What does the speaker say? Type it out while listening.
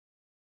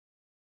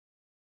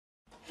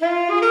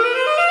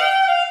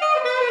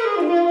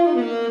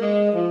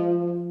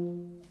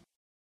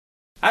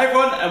Hi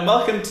everyone, and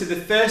welcome to the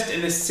first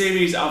in this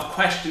series of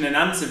question and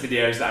answer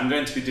videos that I'm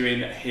going to be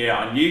doing here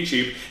on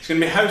YouTube. It's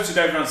going to be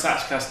hosted over on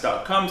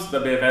SaxCasts.com, so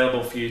they'll be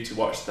available for you to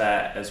watch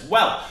there as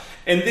well.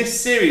 In this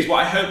series,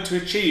 what I hope to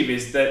achieve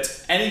is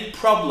that any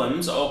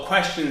problems or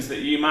questions that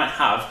you might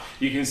have,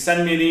 you can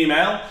send me an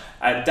email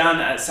at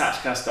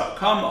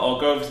dan@SaxCasts.com or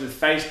go over to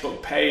the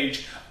Facebook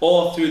page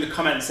or through the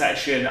comment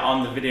section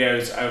on the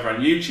videos over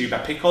on YouTube. I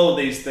pick all of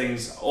these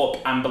things up,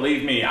 and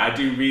believe me, I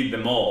do read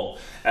them all.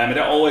 I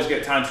don't always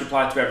get time to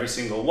reply to every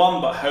single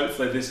one, but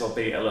hopefully this will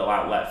be a little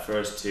outlet for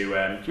us to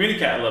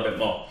communicate a little bit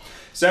more.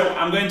 So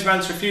I'm going to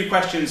answer a few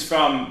questions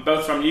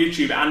both from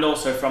YouTube and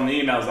also from the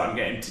emails that I'm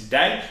getting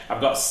today.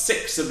 I've got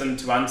 6 of them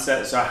to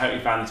answer, so I hope you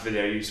find this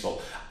video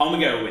useful. On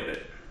we go with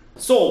it.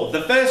 So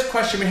the first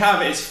question we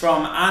have is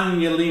from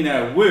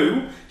Angelina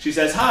Wu. She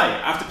says, "Hi,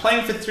 after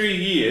playing for 3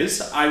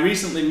 years, I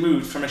recently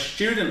moved from a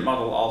student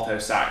model alto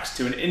sax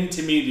to an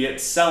intermediate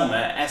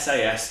Selmer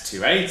SAS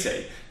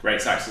 280.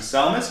 Great sax to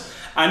Selmers.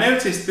 I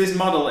noticed this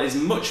model is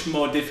much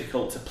more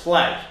difficult to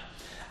play.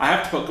 I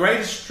have to put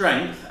greater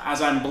strength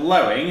as I'm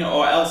blowing,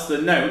 or else the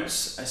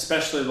notes,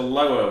 especially the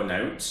lower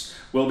notes,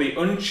 will be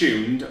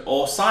untuned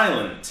or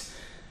silent.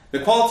 The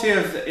quality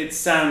of its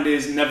sound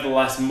is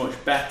nevertheless much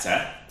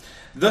better.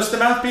 Thus the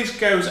mouthpiece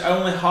goes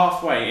only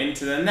halfway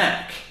into the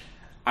neck.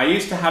 I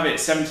used to have it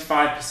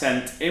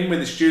 75% in with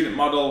the student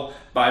model,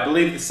 but I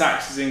believe the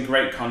sax is in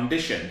great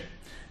condition.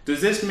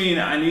 Does this mean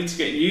I need to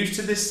get used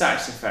to this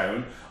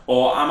saxophone,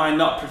 or am I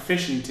not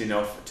proficient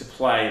enough to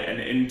play an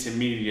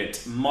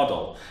intermediate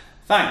model?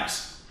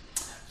 Thanks."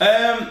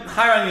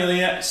 Hi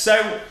Angelina.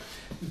 So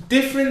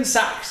different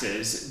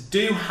saxes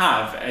do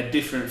have a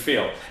different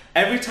feel.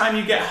 Every time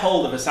you get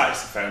hold of a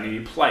saxophone and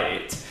you play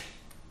it,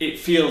 it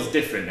feels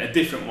different, a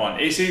different one.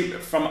 It's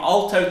from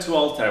alto to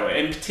alto,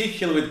 in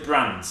particular with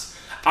brands.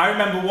 I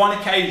remember one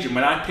occasion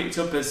when I picked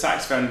up a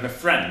saxophone with a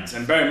friend,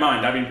 and bear in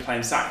mind I've been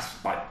playing sax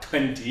for like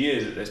 20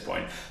 years at this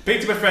point.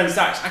 Picked up a friend's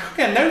sax, I couldn't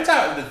get a note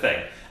out of the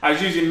thing. I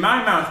was using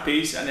my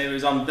mouthpiece and it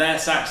was on their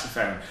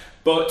saxophone.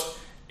 But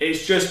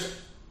it's just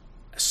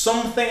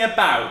something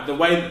about the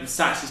way that the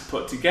sax is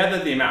put together,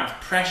 the amount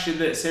of pressure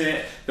that's in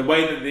it, the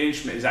way that the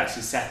instrument is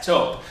actually set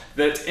up,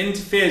 that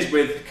interferes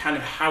with kind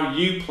of how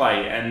you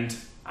play and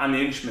the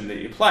instrument that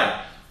you play,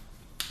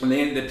 and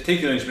the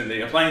particular instrument that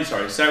you're playing,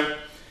 sorry. So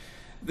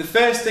the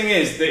first thing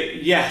is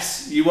that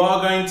yes, you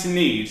are going to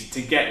need to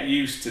get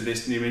used to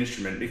this new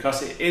instrument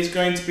because it is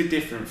going to be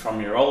different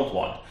from your old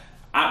one.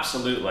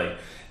 Absolutely.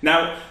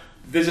 Now,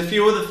 there's a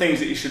few other things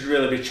that you should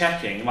really be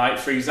checking, like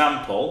for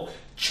example,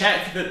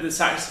 check that the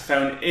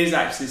saxophone is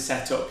actually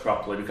set up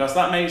properly, because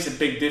that makes a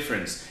big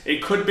difference.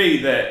 It could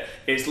be that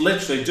it's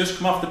literally just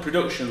come off the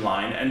production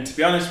line, and to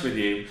be honest with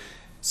you,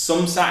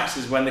 some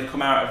saxes, when they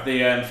come out of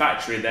the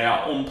factory, they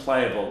are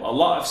unplayable. A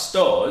lot of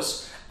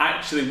stores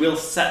actually will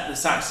set the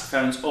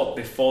saxophones up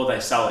before they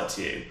sell it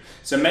to you.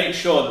 So make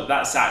sure that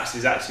that sax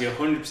is actually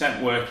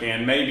 100% working,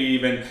 and maybe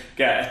even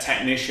get a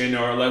technician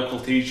or a local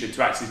teacher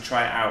to actually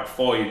try it out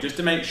for you, just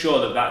to make sure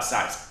that that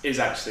sax is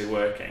actually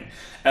working.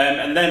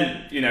 And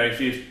then, you know,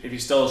 if you're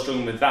still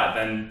struggling with that,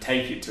 then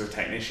take it to a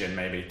technician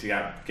maybe to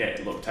get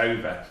it looked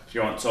over if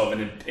you want sort of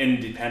an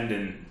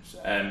independent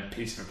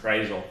piece of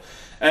appraisal.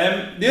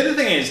 The other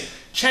thing is,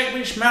 check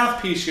which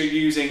mouthpiece you're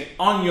using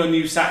on your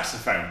new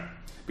saxophone,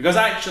 because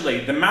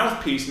actually the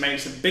mouthpiece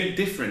makes a big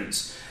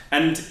difference.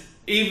 And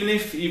even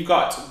if say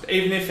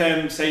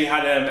you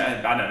had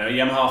a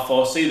Yamaha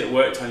 4C that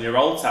worked on your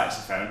old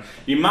saxophone,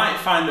 you might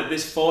find that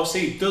this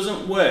 4C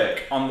doesn't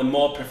work on the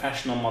more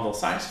professional model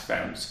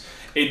saxophones.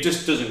 It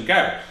just doesn't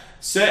go.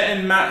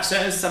 Certain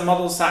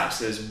model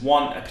saxes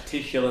want a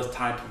particular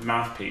type of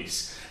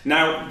mouthpiece.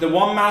 Now, the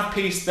one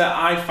mouthpiece that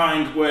I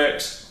find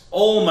works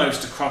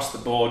almost across the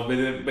board,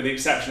 with the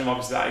exception of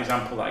obviously that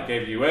example that I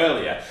gave you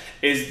earlier,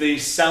 is the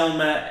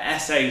Selmer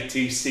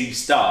S80C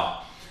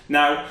Star.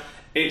 Now,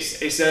 it's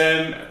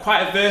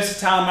quite a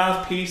versatile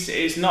mouthpiece.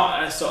 It's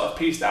not a sort of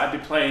piece that I'd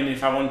be playing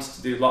if I wanted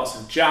to do lots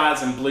of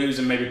jazz and blues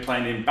and maybe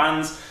playing in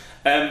bands,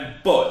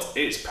 but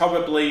it's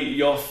probably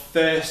your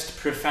first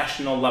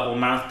professional level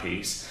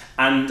mouthpiece,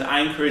 and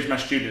I encourage my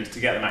students to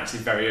get them actually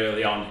very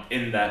early on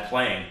in their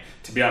playing,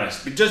 to be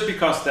honest. But just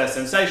because they're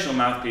sensational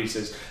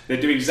mouthpieces, they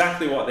do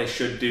exactly what they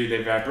should do.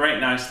 They vibrate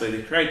nicely,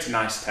 they create a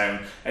nice tone,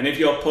 and if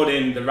you're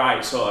putting the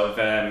right sort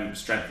of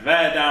strength of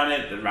air down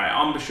it, the right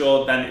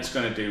embouchure, then it's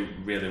going to do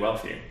really well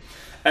for you.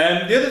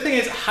 The other thing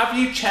is, have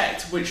you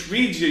checked which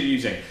reeds you're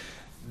using?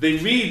 The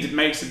reed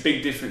makes a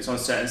big difference on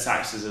certain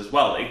saxes as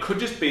well. It could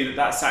just be that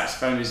that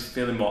saxophone is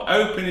feeling more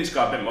open, it's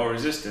got a bit more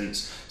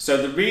resistance. So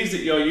the reeds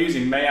that you're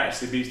using may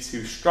actually be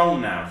too strong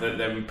now,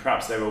 that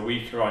perhaps they were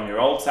weaker on your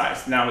old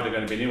sax, now they're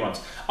going to be new ones.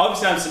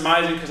 Obviously I'm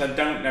surmising because I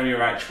don't know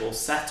your actual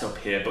setup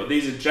here, but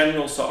these are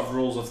general sort of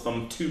rules of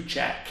thumb to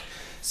check.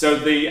 So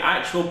the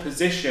actual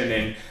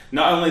positioning,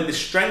 not only the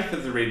strength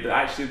of the reed, but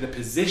actually the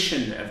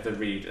position of the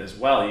reed as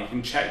well. You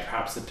can check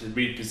perhaps the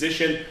reed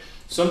position.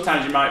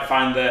 Sometimes you might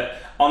find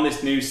that on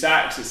this new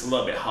sax, it's a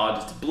little bit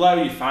harder to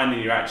blow. You're finding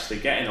you're actually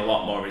getting a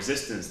lot more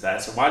resistance there.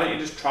 So why don't you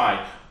just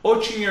try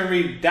arching your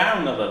reed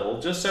down a little,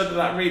 just so that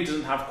that reed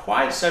doesn't have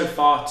quite so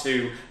far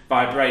to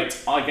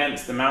vibrate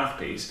against the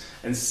mouthpiece,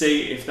 and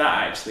see if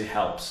that actually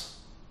helps.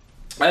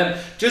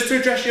 Just to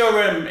address your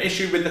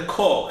issue with the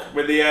cork,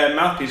 with the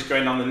mouthpiece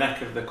going on the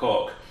neck of the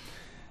cork.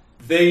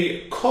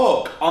 The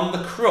cork on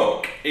the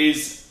crook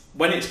is,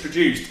 when it's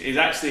produced, is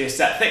actually a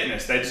set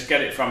thickness. They just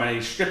get it from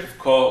a strip of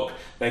cork,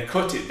 they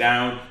cut it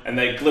down, and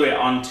they glue it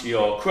onto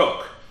your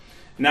crook.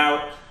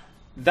 Now,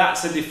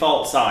 that's a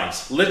default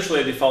size,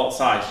 literally a default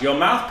size. Your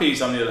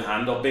mouthpiece, on the other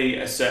hand, will be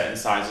a certain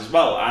size as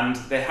well, and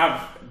they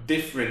have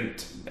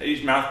different,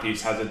 each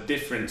mouthpiece has a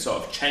different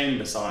sort of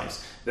chamber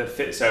size that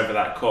fits over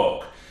that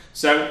cork.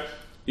 So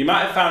you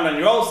might have found on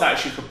your old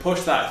sax you could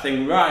push that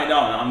thing right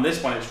on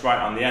this one it's right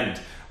on the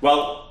end.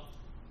 Well,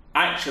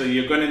 actually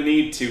you're going to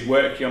need to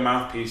work your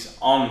mouthpiece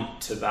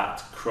onto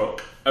that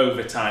crook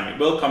over time. It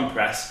will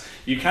compress.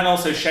 You can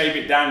also shave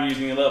it down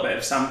using a little bit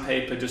of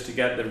sandpaper just to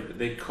get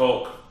the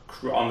cork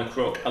on the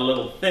crook a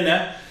little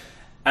thinner,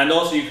 and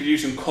also you could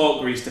use some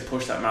cork grease to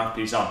push that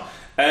mouthpiece on.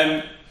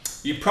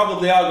 You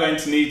probably are going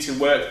to need to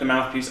work the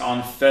mouthpiece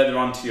on further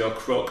onto your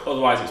crook,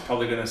 otherwise it's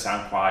probably going to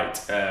sound quite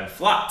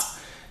flat.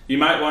 You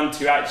might want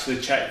to actually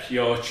check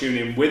your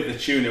tuning with the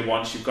tuner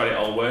once you've got it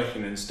all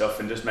working and stuff,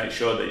 and just make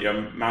sure that your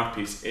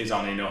mouthpiece is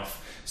on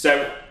enough.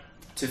 So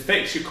to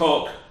fix your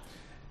cork,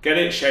 get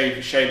it shave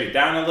it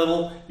down a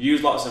little,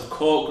 use lots of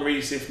cork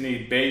grease if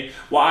need be.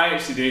 What I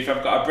actually do, if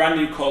I've got a brand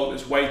new cork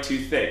that's way too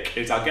thick,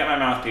 is I'll get my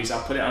mouthpiece,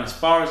 I'll put it on as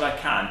far as I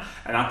can,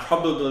 and I'll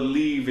probably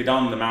leave it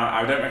on the mouth.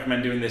 I don't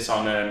recommend doing this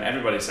on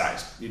everybody's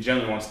sax. You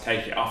generally want to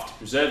take it off to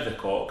preserve the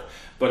cork,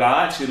 but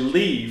I'll actually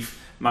leave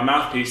my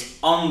mouthpiece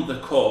on the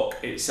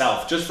cork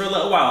itself, just for a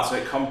little while so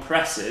it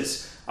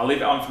compresses. I'll leave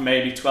it on for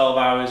maybe 12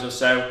 hours or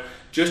so,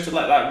 just to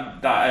let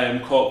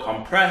that cork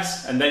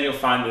compress, and then you'll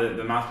find that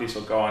the mouthpiece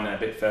will go on a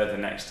bit further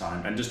next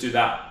time. And just do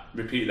that,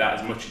 repeat that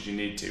as much as you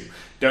need to.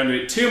 Don't do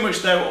it too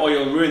much though, or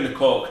you'll ruin the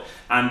cork,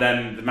 and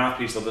then the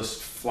mouthpiece will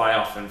just fly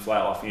off and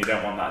flail off, and you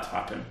don't want that to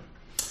happen.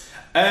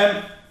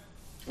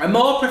 A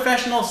more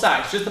professional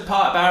sax, just the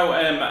part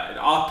about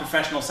are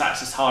professional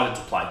saxes harder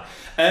to play?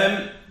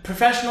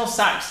 Professional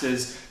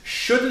saxes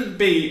shouldn't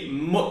be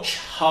much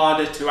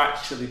harder to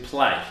actually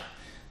play.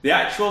 The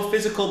actual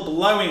physical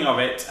blowing of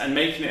it and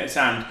making it a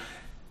sound,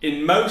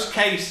 in most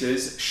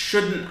cases,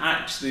 shouldn't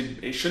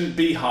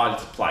be harder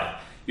to play.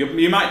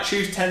 You might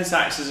choose 10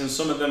 saxes and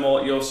some of them,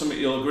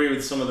 you'll agree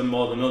with some of them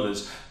more than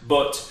others,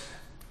 but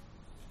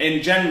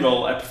in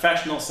general, a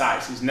professional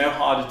sax is no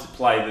harder to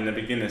play than a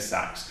beginner's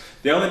sax.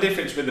 The only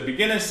difference with the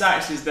beginner's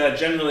sax is they're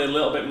generally a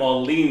little bit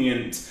more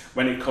lenient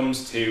when it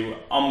comes to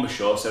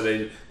embouchure, so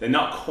they're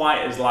not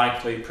quite as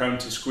likely prone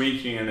to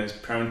squeaking and as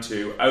prone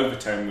to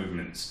overtone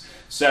movements.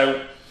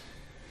 So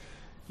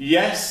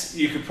yes,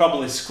 you could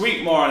probably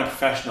squeak more on a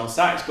professional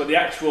sax, but the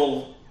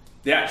actual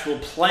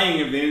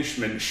playing of the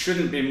instrument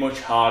shouldn't be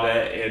much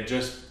harder.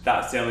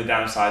 That's the only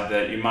downside,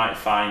 that you might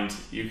find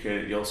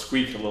you'll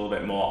squeak a little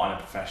bit more on a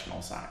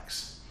professional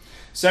sax.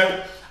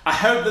 So I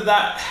hope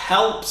that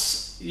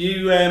helps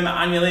you,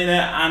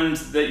 Angelina, and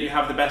that you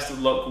have the best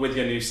of luck with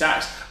your new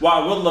sax. What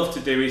I would love to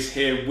do is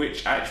hear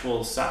which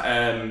actual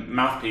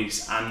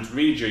mouthpiece and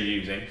reed you're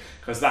using,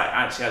 because that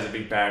actually has a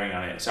big bearing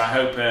on it. So I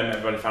hope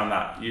everybody found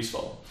that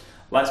useful.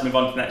 Let's move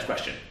on to the next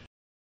question.